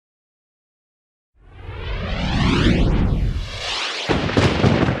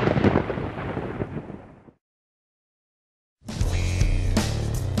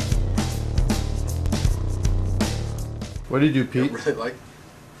What do you do, Pete? Really like.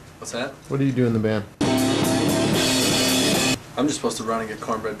 What's that? What do you do in the band? I'm just supposed to run and get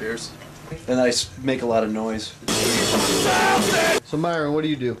cornbread beers. And I make a lot of noise. So Myron, what do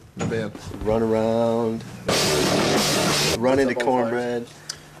you do in the band? Run around, run into cornbread,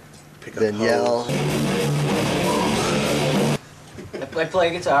 then yell. I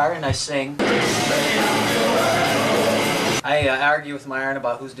play guitar and I sing. I argue with Myron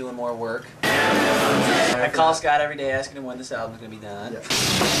about who's doing more work. I call Scott every day asking him when this album's going to be done. Yeah.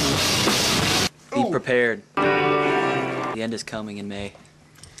 Be prepared. The end is coming in May.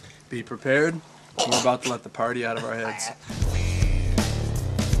 Be prepared. We're about to let the party out of our heads.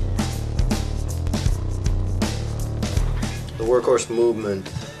 The Workhorse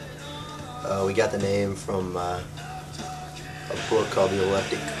movement, we got the name from a book called The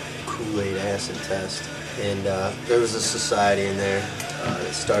Electric Kool-Aid Acid Test. And there was a society in there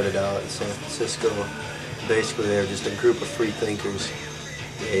that started out in San Francisco. Basically, they were just a group of free thinkers.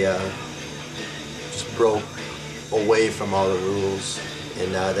 They just broke away from all the rules.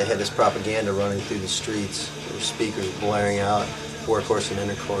 And they had this propaganda running through the streets. There were speakers blaring out, Workhorse and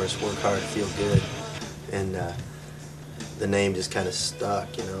intercourse, work hard, feel good. And the name just kind of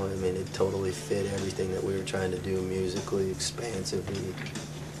stuck, you know. I mean, it totally fit everything that we were trying to do musically, expansively,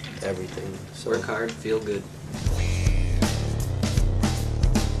 everything. So, work hard, feel good.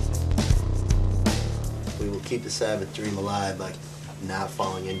 We will keep the Sabbath dream alive by not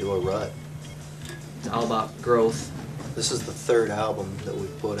falling into a rut. It's all about growth. This is the third album that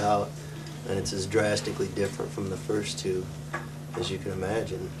we've put out, and it's as drastically different from the first two as you can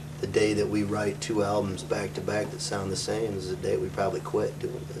imagine. The day that we write 2 albums back to back that sound the same is the day we probably quit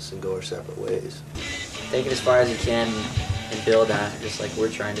doing this and go our separate ways. Take it as far as you can and build on it, just like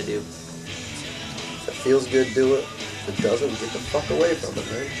we're trying to do. If it feels good, do it. If it doesn't, get the fuck away from it,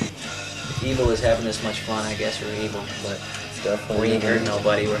 man. If evil is having this much fun, I guess we're evil, but Definitely we ain't hurting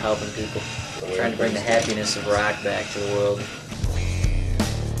nobody, we're helping people. We're trying to bring the happiness of rock back to the world.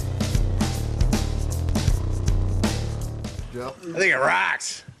 Joe? I think it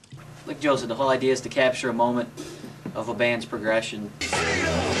rocks. Like Joe said, the whole idea is to capture a moment of a band's progression.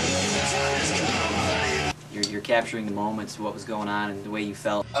 You're capturing the moments, what was going on, and the way you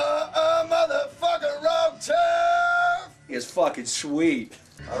felt. Motherfucker, rock turf! It's fucking sweet.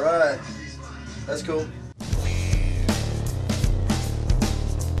 All right. That's cool.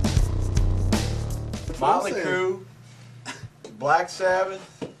 Motley Crue, Black Sabbath,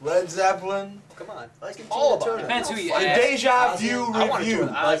 Led Zeppelin. Come on. All of them. Depends who you The ask. Deja Vu I want to tour review. with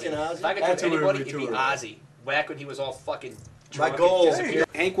Ozzy. Ozzy. If I could That's tour who with anybody, we it'd be tour with. Ozzy. Back when he was all fucking My drunk goal. and disappeared.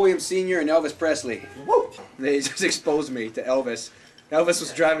 Hank Williams Sr. and Elvis Presley. Woo! They just exposed me to Elvis. Elvis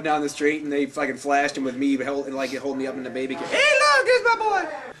was driving down the street and they fucking flashed him with me, holding me up in the baby. Hey, look, here's my boy.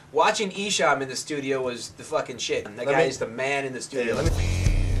 Watching Isham in the studio was the fucking shit. That guy is the man in the studio.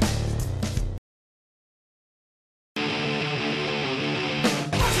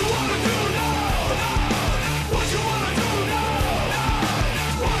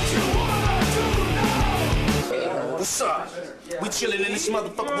 What's up? We chillin' in this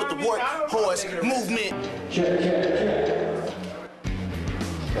motherfucker with the Workhorse movement.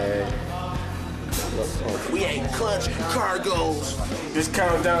 Okay. We ain't clutch cargoes. Just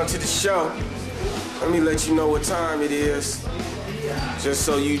countdown to the show. Let me let you know what time it is. Just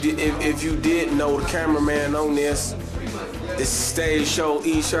so you did, if you didn't know, the cameraman on this. It's a stage show,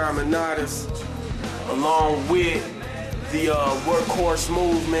 Isham and Nadas, along with the Workhorse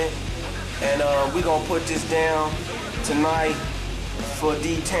movement. And we gonna put this down tonight for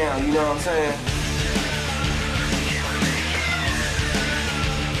D-Town, you know what I'm saying?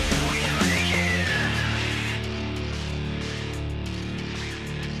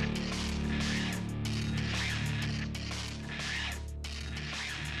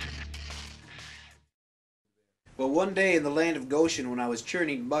 Well, one day in the land of Goshen, when I was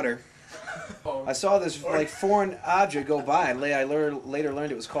churning butter, I saw this like foreign object go by. I later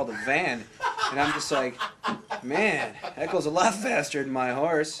learned it was called a van, and I'm just like, man, that goes a lot faster than my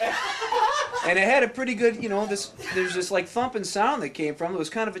horse. And it had a pretty good, you know, there's this like thumping sound that came from it. It was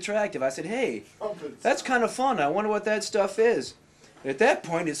kind of attractive. I said, hey, that's kind of fun. I wonder what that stuff is. And at that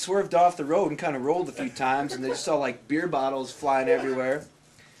point, it swerved off the road and kind of rolled a few times, and they saw like beer bottles flying everywhere.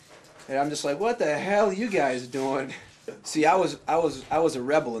 And I'm just like, what the hell are you guys doing? See, I was a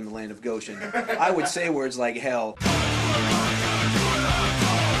rebel in the land of Goshen. I would say words like hell.